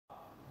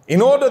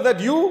In order that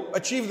you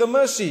achieve the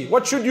mercy,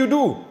 what should you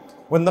do?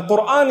 When the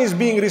Quran is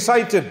being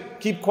recited,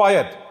 keep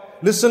quiet.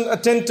 Listen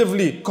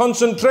attentively,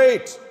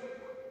 concentrate.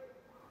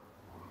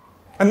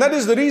 And that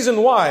is the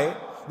reason why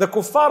the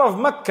kuffar of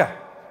Mecca,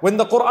 when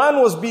the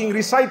Quran was being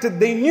recited,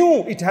 they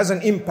knew it has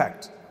an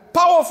impact,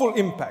 powerful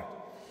impact.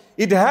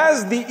 It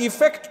has the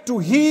effect to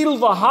heal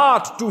the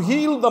heart, to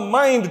heal the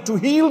mind, to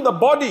heal the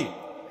body.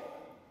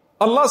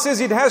 Allah says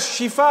it has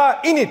shifa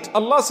in it.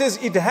 Allah says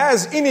it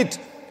has in it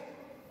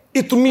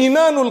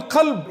itminanul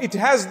qalb. It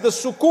has the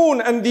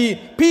sukoon and the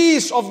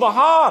peace of the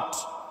heart.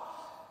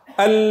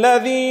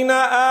 الَّذِينَ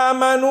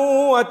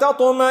آمَنُوا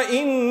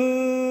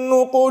وَتَطْمَئِنُّ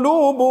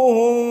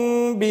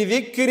قُلُوبُهُمْ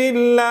بِذِكْرِ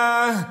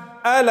اللَّهِ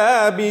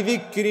أَلَا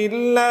بِذِكْرِ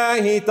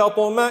اللَّهِ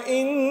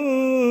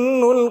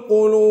تَطْمَئِنُّ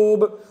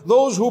الْقُلُوبِ.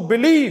 Those who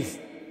believe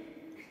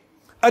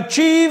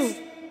achieve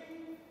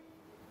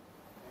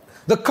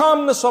the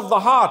calmness of the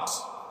heart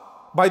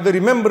by the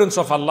remembrance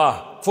of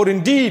Allah. For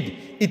indeed,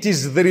 it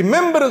is the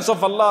remembrance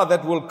of Allah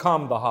that will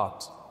calm the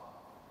heart.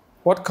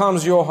 What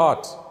calms your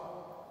heart?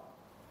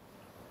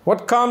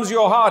 What calms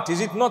your heart?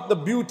 Is it not the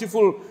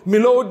beautiful,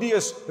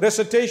 melodious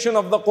recitation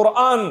of the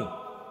Quran?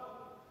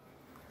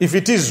 If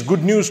it is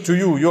good news to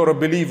you, you're a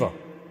believer.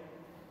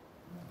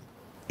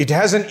 It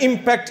has an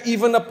impact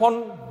even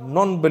upon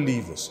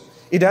non-believers.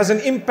 It has an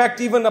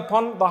impact even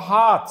upon the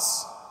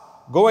hearts.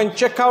 Go and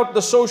check out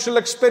the social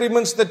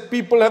experiments that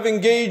people have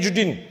engaged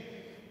in.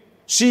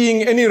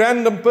 Seeing any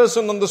random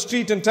person on the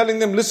street and telling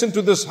them, listen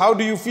to this, how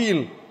do you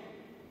feel?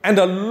 And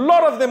a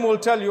lot of them will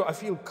tell you, I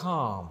feel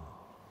calm.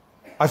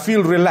 I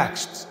feel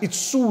relaxed. It's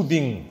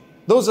soothing.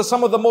 Those are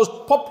some of the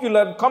most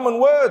popular and common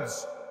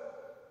words.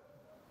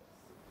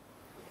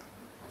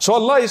 So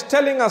Allah is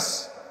telling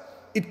us,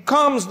 it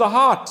calms the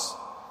heart.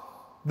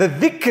 The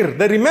dhikr,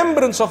 the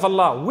remembrance of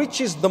Allah,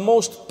 which is the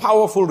most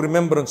powerful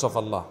remembrance of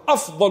Allah.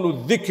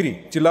 Afdalu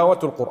dhikri,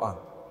 tilawatul Quran.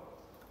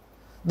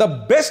 The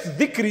best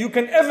dhikr you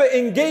can ever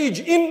engage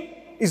in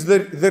is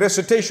the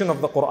recitation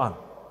of the Quran.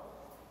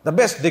 The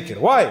best dhikr.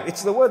 Why?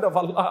 It's the word of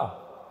Allah.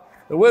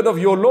 The word of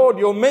your Lord,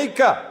 your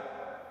Maker.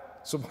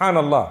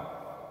 Subhanallah.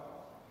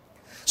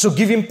 So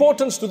give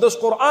importance to this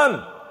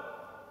Quran.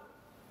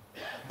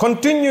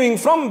 Continuing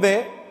from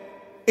there,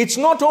 it's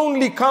not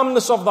only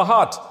calmness of the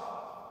heart.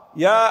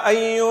 Ya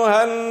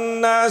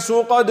ayyuhan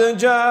nasu qad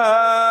ja'atkum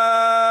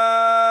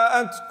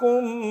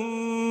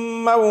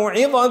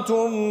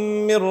maw'idhatun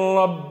min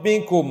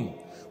rabbikum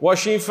wa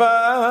shifaa'un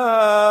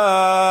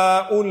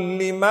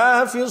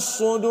lima fi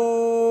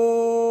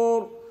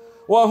as-sudur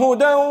wa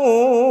hudan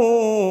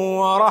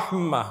wa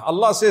rahmah.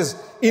 Allah says,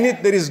 in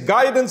it there is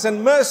guidance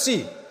and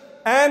mercy.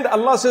 And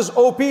Allah says,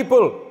 O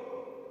people,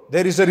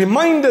 there is a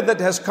reminder that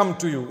has come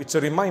to you. It's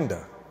a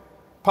reminder.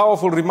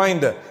 Powerful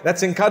reminder.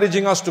 That's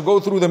encouraging us to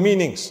go through the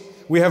meanings.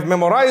 We have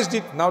memorized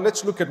it. Now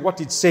let's look at what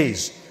it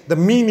says. The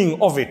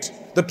meaning of it.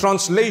 The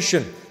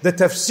translation. The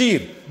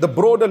tafsir. The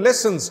broader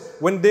lessons.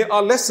 When there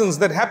are lessons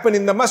that happen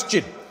in the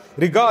masjid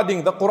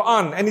regarding the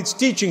Quran and its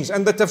teachings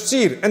and the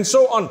tafsir and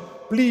so on.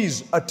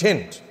 Please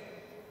attend.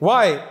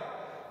 Why?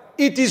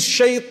 It is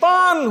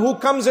shaitan who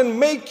comes and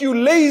make you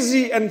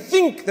lazy and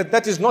think that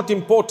that is not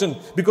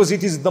important, because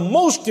it is the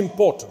most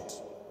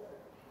important.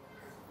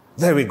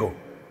 There we go.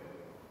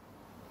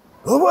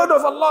 The word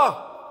of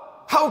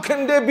Allah. How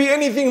can there be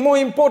anything more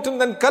important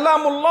than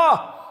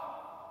kalamullah?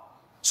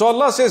 So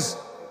Allah says,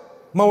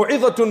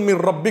 maw'idhatun min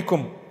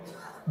rabbikum.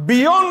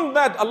 Beyond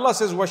that, Allah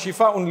says, wa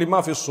shifa'un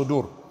lima fi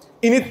sudur.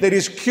 In it there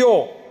is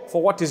cure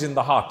for what is in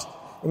the heart.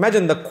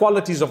 Imagine the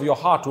qualities of your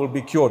heart will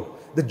be cured.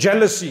 The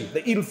jealousy,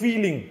 the ill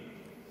feeling,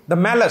 the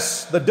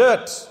malice, the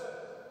dirt,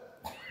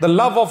 the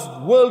love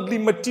of worldly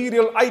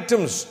material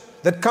items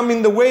that come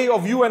in the way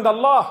of you and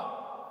Allah.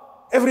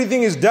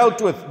 Everything is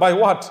dealt with by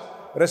what?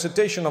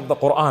 Recitation of the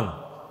Quran.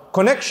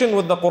 Connection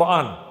with the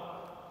Quran.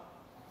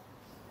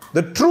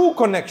 The true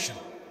connection.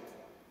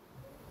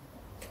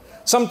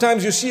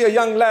 Sometimes you see a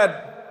young lad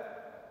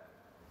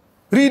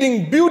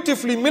reading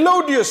beautifully,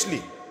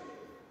 melodiously.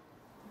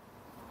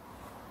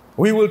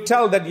 We will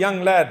tell that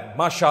young lad,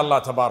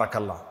 MashaAllah,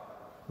 Tabarakallah.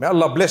 May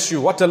Allah bless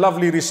you. What a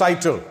lovely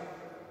recital.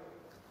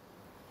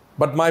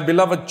 But my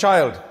beloved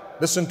child,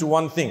 listen to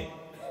one thing.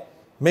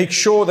 Make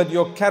sure that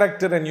your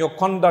character and your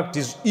conduct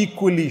is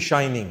equally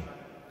shining.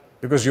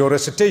 Because your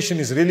recitation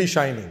is really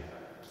shining.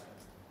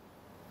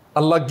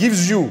 Allah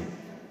gives you.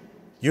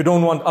 You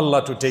don't want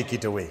Allah to take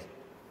it away.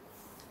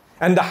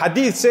 And the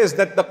hadith says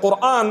that the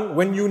Quran,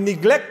 when you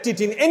neglect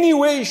it in any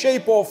way,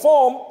 shape or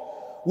form,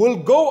 will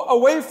go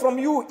away from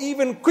you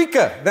even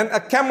quicker than a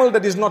camel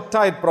that is not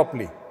tied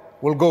properly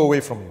will go away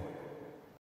from you.